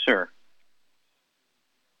old are you, sir?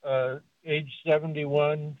 Age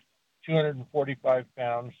 71, 245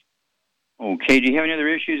 pounds. Okay. Do you have any other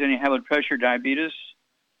issues? Any high blood pressure, diabetes?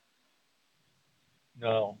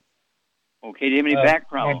 No. Okay. Do you have any back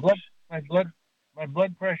problems? My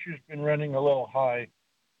blood pressure's been running a little high.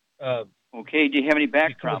 Okay. Do you have any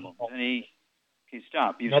back problems? Okay,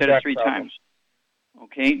 stop. You've said it 3 times.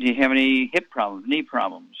 Okay. Do you have any hip problems, knee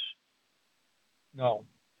problems? No.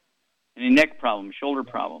 Any neck problems, shoulder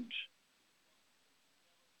problems?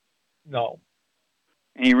 No.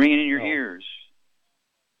 Any ringing in your ears?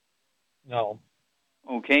 No.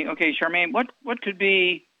 Okay, Charmaine, what could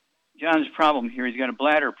be John's problem here, he's got a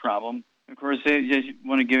bladder problem. Of course, they just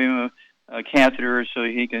want to give him a catheter so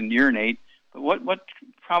he can urinate. But what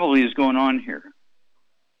probably is going on here?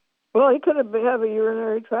 Well, he could have a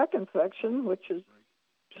urinary tract infection, which is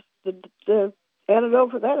just the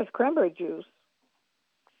antidote for that is cranberry juice.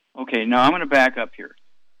 Okay, now I'm going to back up here.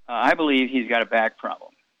 I believe he's got a back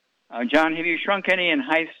problem. John, have you shrunk any in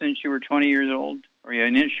height since you were 20 years old? Are you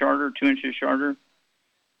an inch shorter, 2 inches shorter?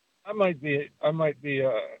 I might be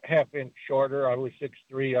a half inch shorter. I was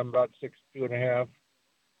 6'3". I'm about 6'2.5".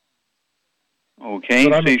 Okay,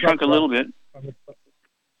 so you shrunk a little bit.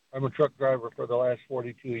 I'm a truck driver for the last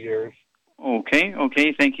 42 years. Okay.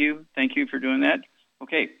 Thank you for doing that.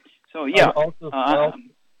 Okay, so yeah. I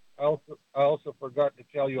also forgot to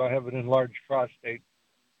tell you I have an enlarged prostate,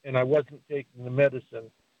 and I wasn't taking the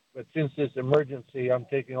medicine. But since this emergency, I'm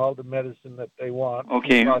taking all the medicine that they want.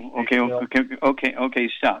 Okay,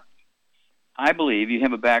 stop. I believe you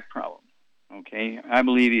have a back problem. Okay, I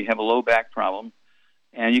believe you have a low back problem,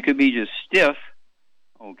 and you could be just stiff.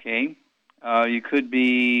 Okay, you could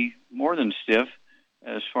be more than stiff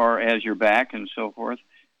as far as your back and so forth.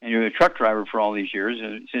 And you're a truck driver for all these years.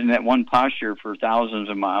 It's in that one posture for thousands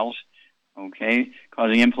of miles. Okay,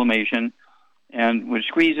 causing inflammation, and which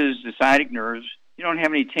squeezes the sciatic nerves. You don't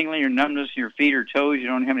have any tingling or numbness in your feet or toes. You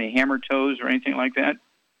don't have any hammer toes or anything like that?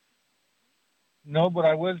 No, but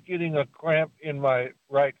I was getting a cramp in my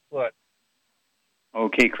right foot.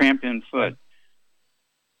 Okay, cramp in foot.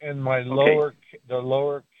 And my lower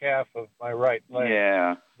calf of my right leg.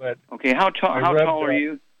 Yeah. But okay, how tall are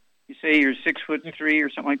you? You say you're 6'3" or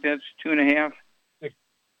something like that? 2.5?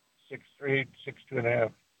 6'3",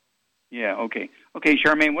 6'2.5". Yeah, okay. Okay,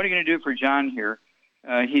 Charmaine, what are you going to do for John here?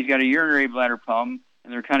 He's got a urinary bladder problem,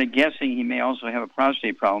 and they're kind of guessing he may also have a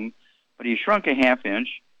prostate problem, but he shrunk a half inch.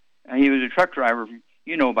 He was a truck driver.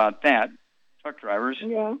 You know about that, truck drivers.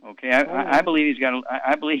 Yeah. Okay, I believe he's got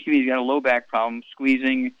a low back problem,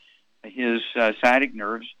 squeezing his sciatic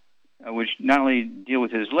nerves, which not only deal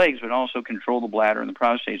with his legs but also control the bladder and the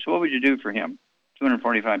prostate. So what would you do for him?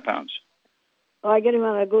 245 pounds. Well, I get him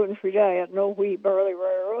on a gluten-free diet: no wheat, barley,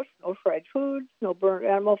 rye, roast, no fried foods, no burnt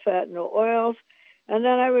animal fat, no oils. And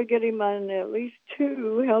then I would get him on at least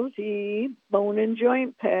 2 healthy bone and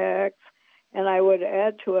joint packs, and I would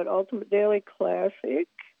add to it Ultimate Daily Classic,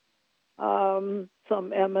 some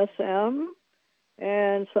MSM,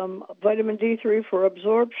 and some vitamin D3 for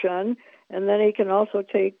absorption. And then he can also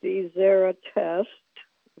take the Zera test,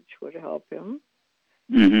 which would help him,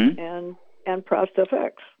 and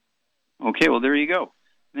ProstFX. Okay, well, there you go.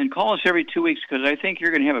 And then call us every 2 weeks, because I think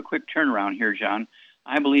you're going to have a quick turnaround here, John.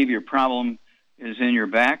 I believe your problem is in your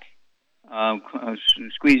back,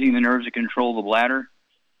 squeezing the nerves that control the bladder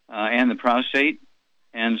and the prostate.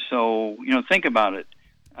 And so, think about it.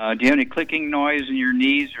 Do you have any clicking noise in your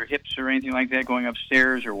knees or hips or anything like that going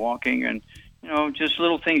upstairs or walking? And, just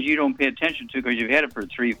little things you don't pay attention to because you've had it for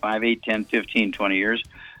 3, 5, 8, 10, 15, 20 years.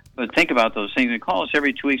 But think about those things and call us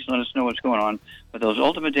every 2 weeks and let us know what's going on. But those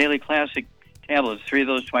Ultimate Daily Classic tablets, 3 of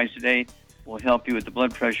those twice a day, will help you with the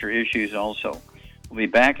blood pressure issues also. We'll be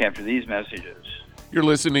back after these messages. You're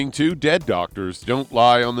listening to Dead Doctors Don't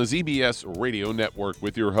Lie on the ZBS Radio Network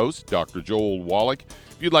with your host, Dr. Joel Wallach.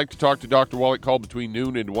 If you'd like to talk to Dr. Wallach, call between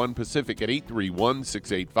noon and 1 Pacific at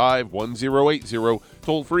 831-685-1080,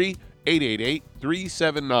 toll free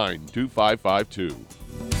 888-379-2552.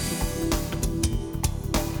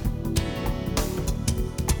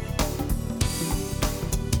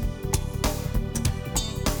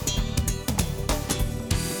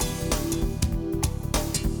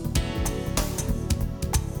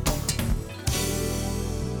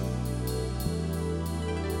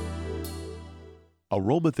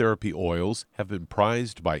 Aromatherapy oils have been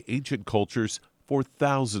prized by ancient cultures for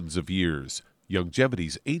thousands of years.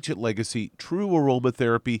 Youngevity's ancient legacy, True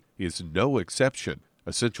Aromatherapy, is no exception.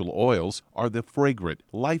 Essential oils are the fragrant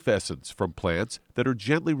life essence from plants that are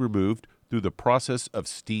gently removed through the process of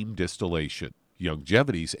steam distillation.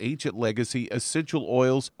 Youngevity's ancient legacy essential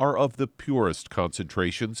oils are of the purest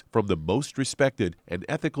concentrations from the most respected and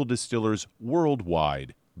ethical distillers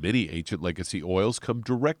worldwide. Many ancient legacy oils come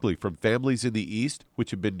directly from families in the East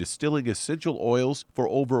which have been distilling essential oils for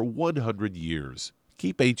over 100 years.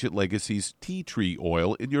 Keep Ancient Legacy's tea tree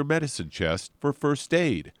oil in your medicine chest for first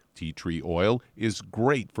aid. Tea tree oil is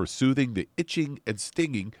great for soothing the itching and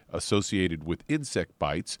stinging associated with insect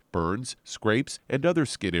bites, burns, scrapes, and other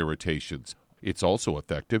skin irritations. It's also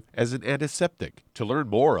effective as an antiseptic. To learn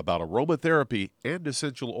more about aromatherapy and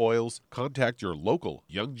essential oils, contact your local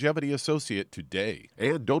Youngevity associate today.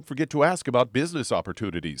 And don't forget to ask about business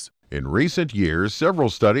opportunities. In recent years, several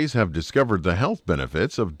studies have discovered the health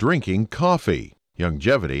benefits of drinking coffee.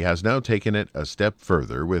 Youngevity has now taken it a step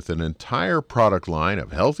further with an entire product line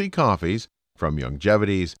of healthy coffees from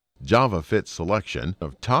Youngevity's JavaFit selection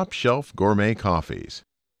of top-shelf gourmet coffees.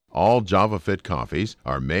 All JavaFit coffees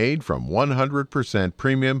are made from 100%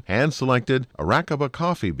 premium hand-selected Arabica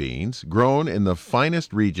coffee beans grown in the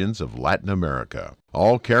finest regions of Latin America,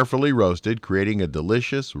 all carefully roasted, creating a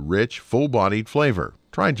delicious, rich, full-bodied flavor.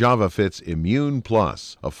 Try JavaFit's Immune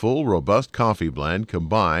Plus, a full, robust coffee blend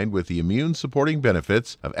combined with the immune-supporting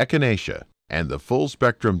benefits of echinacea and the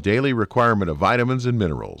full-spectrum daily requirement of vitamins and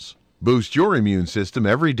minerals. Boost your immune system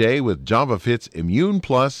every day with JavaFit's Immune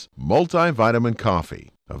Plus multivitamin coffee.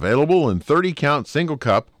 Available in 30-count single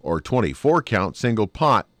cup or 24-count single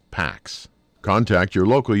pot packs. Contact your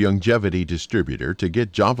local Youngevity distributor to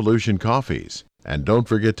get Javalution coffees. And don't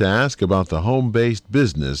forget to ask about the home-based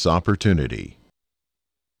business opportunity.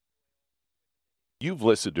 You've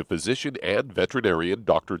listened to physician and veterinarian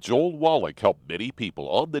Dr. Joel Wallach help many people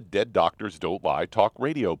on the Dead Doctors Don't Lie talk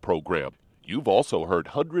radio program. You've also heard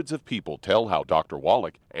hundreds of people tell how Dr.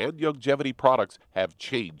 Wallach and Youngevity products have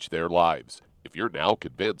changed their lives. If you're now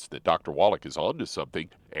convinced that Dr. Wallach is onto something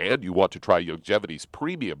and you want to try Youngevity's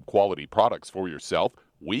premium quality products for yourself,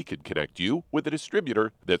 we can connect you with a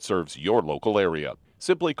distributor that serves your local area.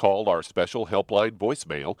 Simply call our special helpline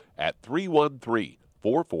voicemail at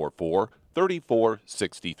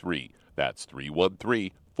 313-444-3463. That's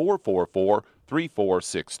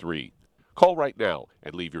 313-444-3463. Call right now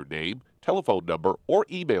and leave your name, telephone number, or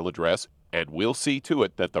email address, and we'll see to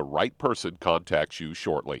it that the right person contacts you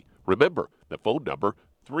shortly. Remember, the phone number,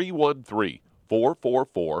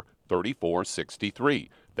 313-444-3463.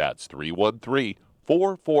 That's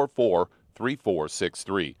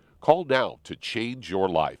 313-444-3463. Call now to change your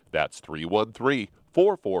life. That's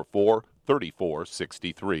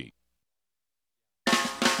 313-444-3463.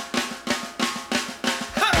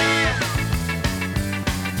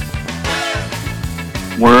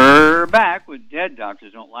 We're back with Dead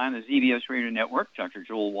Doctors Don't Lie on the ZBS Radio Network. Dr.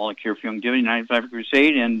 Joel Wallach here for Youngevity, 95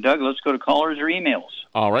 Crusade. And Doug, let's go to callers or emails.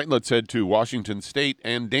 All right, let's head to Washington State.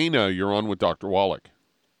 And Dana, you're on with Dr. Wallach.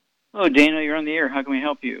 Hello, Dana. You're on the air. How can we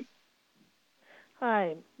help you?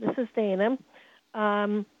 Hi, this is Dana.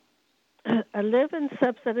 I live in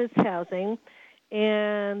subsidized housing,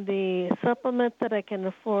 and the supplement that I can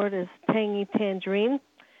afford is Tangy Tangerine.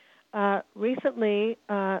 Recently,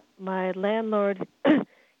 my landlord,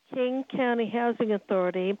 King County Housing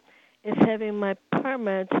Authority, is having my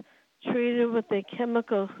apartment treated with a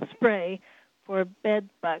chemical spray for bed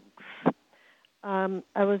bugs. I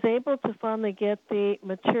was able to finally get the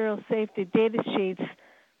material safety data sheets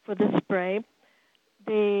for the spray.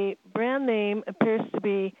 The brand name appears to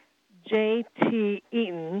be J.T.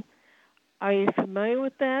 Eaton. Are you familiar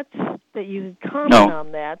with that? That you can comment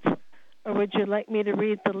on that? Or would you like me to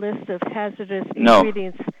read the list of hazardous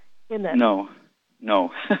ingredients in that? No.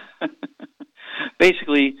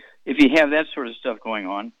 Basically, if you have that sort of stuff going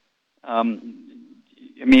on, or do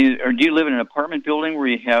you live in an apartment building where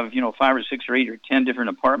you have, 5 or 6 or 8 or 10 different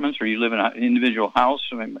apartments, or you live in an individual house?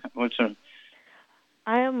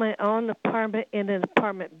 I have my own apartment in an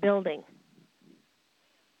apartment building.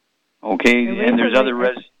 Okay, and there's other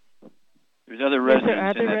residents in that building. There are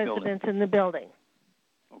other residents in the building,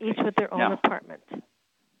 each with their own apartment.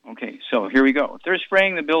 Okay, so here we go. If they're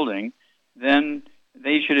spraying the building, then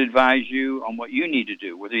they should advise you on what you need to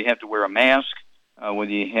do, whether you have to wear a mask, whether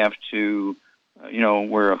you have to,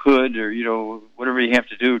 wear a hood, or, whatever you have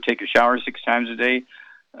to do, take a shower 6 times a day.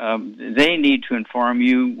 They need to inform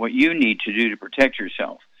you what you need to do to protect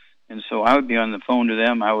yourself. And so I would be on the phone to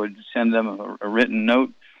them. I would send them a written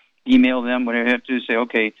note, email them, whatever you have to do, say,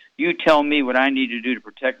 okay, you tell me what I need to do to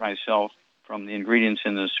protect myself from the ingredients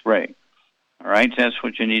in the spray. All right, that's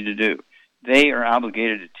what you need to do. They are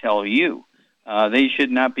obligated to tell you. They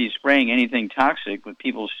should not be spraying anything toxic with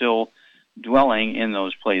people still dwelling in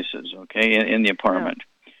those places, okay, in the apartment.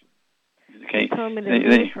 No. Okay. They told me to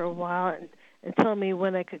wait for a while and told me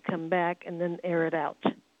when I could come back and then air it out.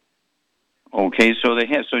 Okay, so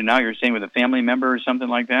now you're staying with a family member or something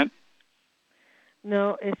like that?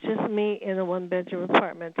 No, it's just me in a 1-bedroom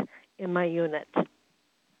apartment in my unit.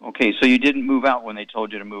 Okay, so you didn't move out when they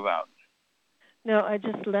told you to move out? No, I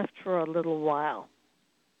just left for a little while.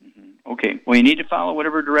 Mm-hmm. Okay, well, you need to follow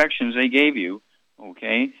whatever directions they gave you,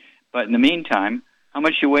 okay? But in the meantime, how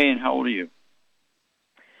much you weigh and how old are you?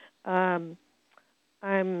 I'm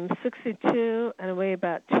 62 and I weigh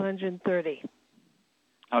about 230.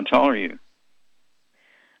 How tall are you?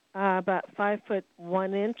 About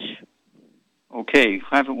 5'1". Okay,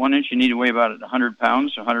 5'1". You need to weigh about 100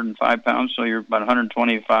 pounds, 105 pounds, so you're about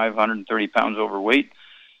 125, 130 pounds overweight.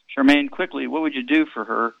 Charmaine, quickly, what would you do for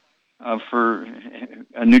her for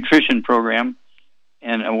a nutrition program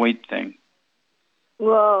and a weight thing?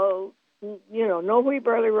 Well, no wheat,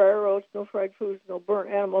 barley, rye, oats, no fried foods, no burnt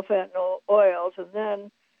animal fat, no oils. And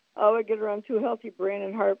then I would get around 2 healthy brain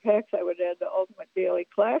and heart packs. I would add the Ultimate Daily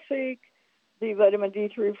Classic, the vitamin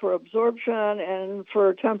D3 for absorption, and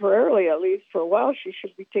for temporarily, at least for a while, she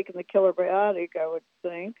should be taking the Killer Biotic, I would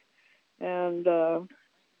think, and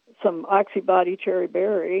some Oxybody Cherry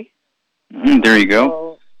Berry. There you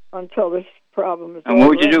go. Until this problem is and over.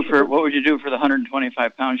 What would you do for the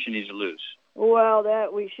 125 pounds she needs to lose? Well,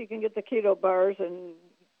 she can get the keto bars and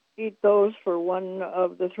eat those for one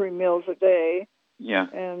of the 3 meals a day. Yeah,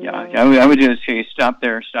 and, I would just say stop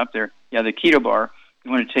there. Yeah, the keto bar.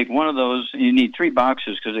 You want to take one of those. You need 3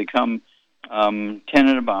 boxes because they come 10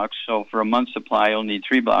 in a box. So for a month's supply, you'll need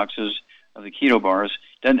 3 boxes of the keto bars.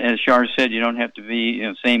 Then, as Shar said, you don't have to be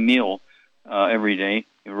same meal every day.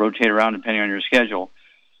 You rotate around depending on your schedule.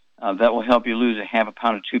 That will help you lose a half a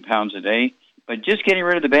pound to 2 pounds a day. But just getting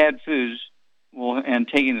rid of the bad foods and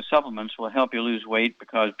taking the supplements will help you lose weight,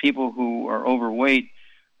 because people who are overweight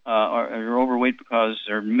are overweight because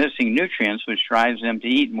they're missing nutrients, which drives them to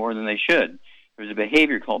eat more than they should. There's a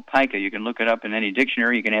behavior called pica. You can look it up in any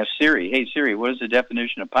dictionary. You can ask Siri, hey, Siri, what is the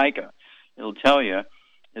definition of pica? It'll tell you.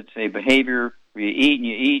 It's a behavior where you eat and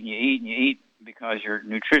you eat and you eat and you eat because you're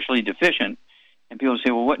nutritionally deficient. And people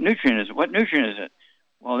say, well, what nutrient is it? What nutrient is it?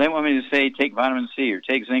 Well, they want me to say take vitamin C or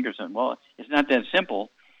take zinc or something. Well, it's not that simple.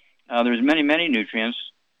 There's many, many nutrients,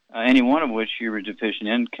 any one of which you're deficient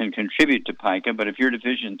in can contribute to pica. But if you're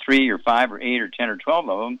deficient in 3 or 5 or 8 or 10 or 12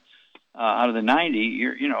 of them, out of the 90,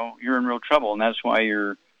 you're in real trouble, and that's why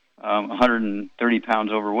you're 130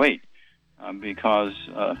 pounds overweight because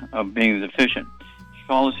of being deficient.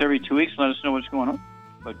 Call us every 2 weeks, let us know what's going on,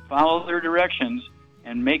 but follow their directions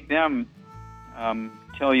and make them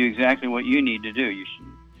tell you exactly what you need to do.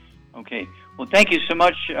 Okay. Well, thank you so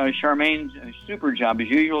much, Charmaine. Super job as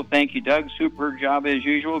usual. Thank you, Doug. Super job as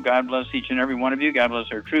usual. God bless each and every one of you. God bless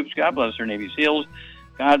our troops. God bless our Navy SEALs.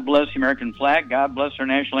 God bless the American flag. God bless our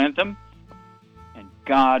national anthem. And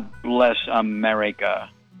God bless America.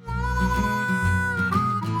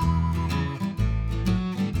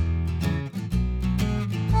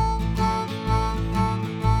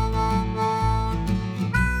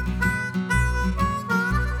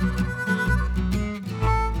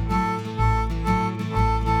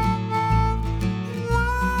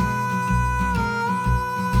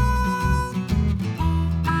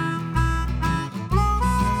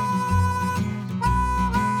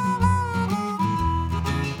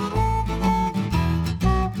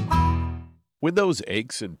 When those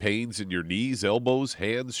aches and pains in your knees, elbows,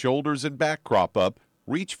 hands, shoulders, and back crop up,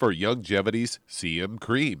 reach for Youngevity's CM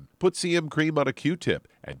Cream. Put CM Cream on a Q-tip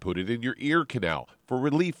and put it in your ear canal for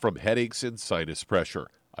relief from headaches and sinus pressure.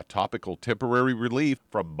 A topical temporary relief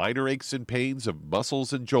from minor aches and pains of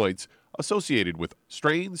muscles and joints associated with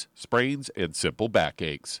strains, sprains, and simple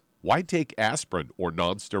backaches. Why take aspirin or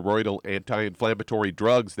non-steroidal anti-inflammatory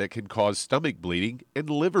drugs that can cause stomach bleeding and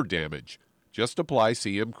liver damage? Just apply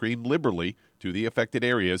CM Cream liberally to the affected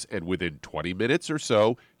areas, and within 20 minutes or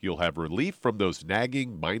so, you'll have relief from those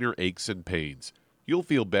nagging minor aches and pains. You'll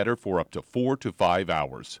feel better for up to 4 to 5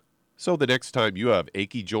 hours. So the next time you have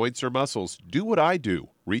achy joints or muscles, do what I do.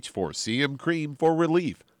 Reach for CM Cream for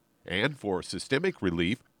relief. And for systemic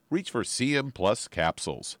relief, reach for CM Plus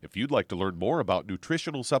capsules. If you'd like to learn more about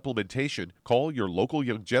nutritional supplementation, call your local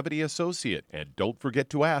Youngevity associate, and don't forget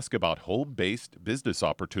to ask about home-based business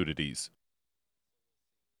opportunities.